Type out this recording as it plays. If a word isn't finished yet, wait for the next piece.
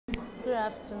Good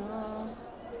afternoon.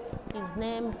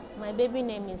 My baby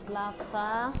name is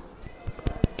Laughter.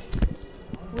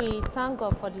 We thank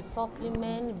God for the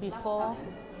supplement before.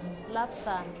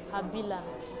 Laughter, Habila.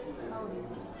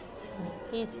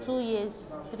 He's 2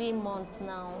 years, 3 months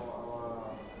now.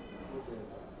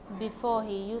 Before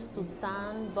he used to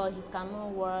stand, but he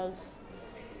cannot work.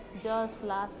 Just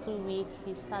last 2 weeks,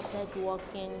 he started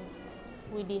working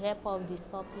with the help of the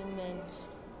supplement.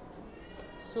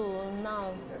 So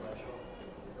now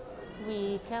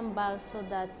we came back so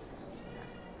that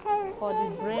for the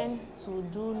brain to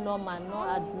do normal,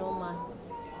 not abnormal.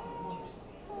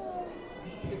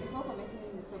 So before commencing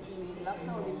the supplement,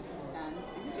 Laughter was able to stand.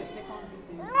 Is this your second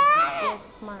visit?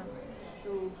 Yes, ma'am. So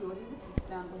he was able to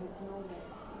stand, but he could not walk.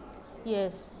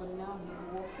 Yes. But now he's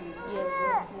walking. Yes.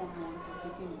 Just 1 month of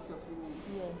taking the supplement.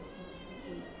 Yes.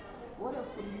 Okay. What else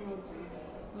could he not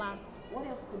do? Ma'am. What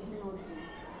else could he not do?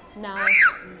 Now,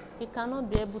 he cannot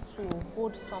be able to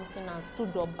hold something and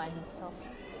stood up by himself.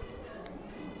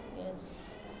 Yes.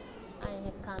 And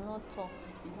he cannot talk.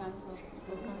 He can't talk.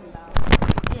 He doesn't laugh.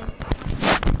 Yes.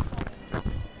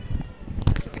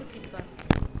 You should put it back.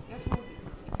 Just hold it.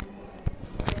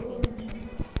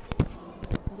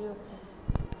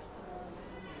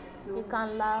 So He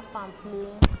can laugh and play,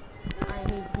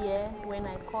 and he hear when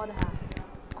I call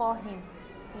him.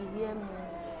 He hear me.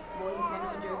 but he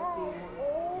cannot just say words.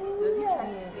 Does he try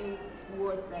to say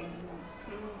words like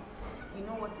you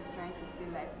know what he's trying to say,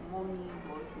 like mommy,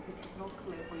 but it's not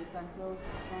clear, but you can tell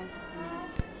he's trying to say.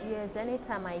 Yes,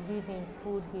 anytime I give him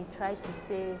food, he tries to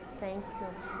say thank you.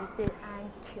 He say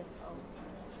thank you.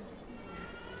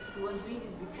 He was doing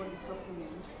this before the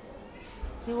supplement.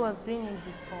 He was doing it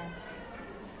before.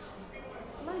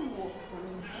 Let him walk for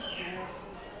me.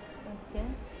 Okay.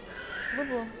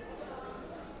 Boo.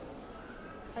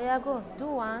 There you go. Do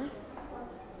one.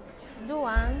 Do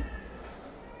one.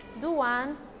 Do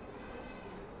one.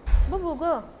 Boo,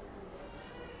 go.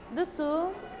 Do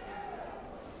 2.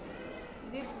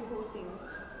 He's able to hold things.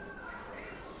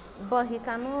 But he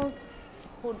cannot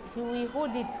hold. He will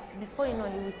hold it before you know.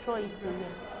 He will throw it away.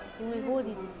 He will hold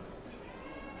it.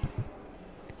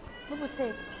 Boo,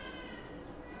 take.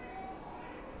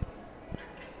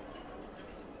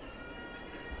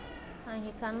 And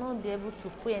he cannot be able to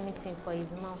put anything for his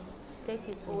mouth. Take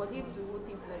it. Or was he able to hold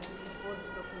things like this before the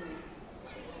supplement?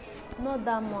 Not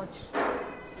that much.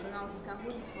 So now he can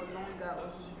hold it for longer, or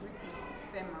his grip is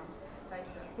firmer,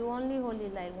 tighter. You only hold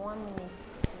it like 1 minute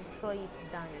and throw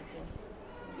it down again.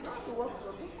 You don't have to walk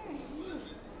for big.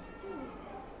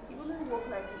 He wouldn't walk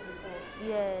like this before.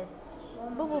 Yes.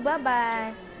 Boo, bye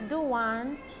bye. Do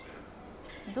one.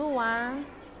 Do one.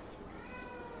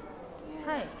 Yes.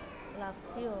 Hi. Love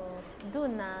you. Do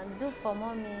now. Do for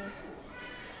mommy.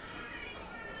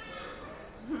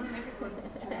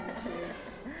 Everybody's trying to.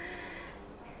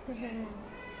 So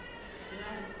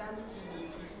now he's standing his way.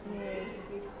 Yes. He's able to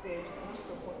take steps,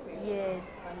 unsupported. Yes.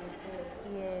 And himself.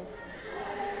 Yes.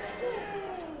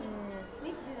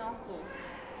 Meet this uncle.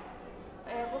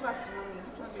 Go back to mommy.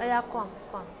 Which one do Oh you yeah, want? come.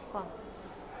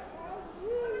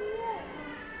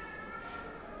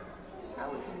 How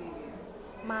old is he again?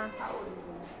 Ma, How old is he?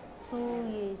 2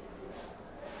 years.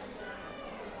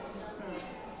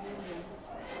 It's moving.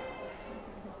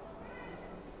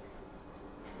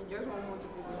 You just want more to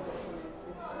give him supplements.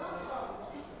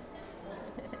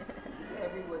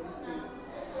 Everybody's face.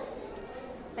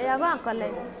 Oh yeah, go and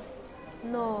collect.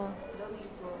 No, Don't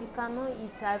eat well. he cannot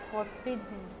eat. I force feed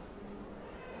him.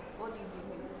 What do you give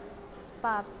him?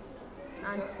 Pap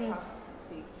and Just tea. half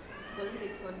tea. Doesn't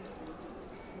take solid food.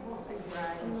 Like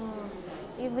rice. No,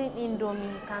 even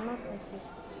Indomie, he cannot take it.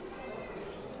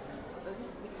 Does he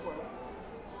sleep well?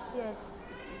 Yes.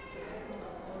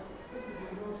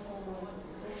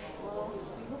 Well,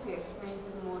 we hope he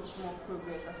experiences much more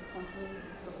progress as he continues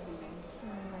his supplements.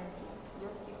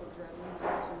 Just keep observing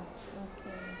that too.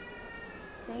 Okay.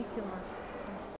 Thank you, ma.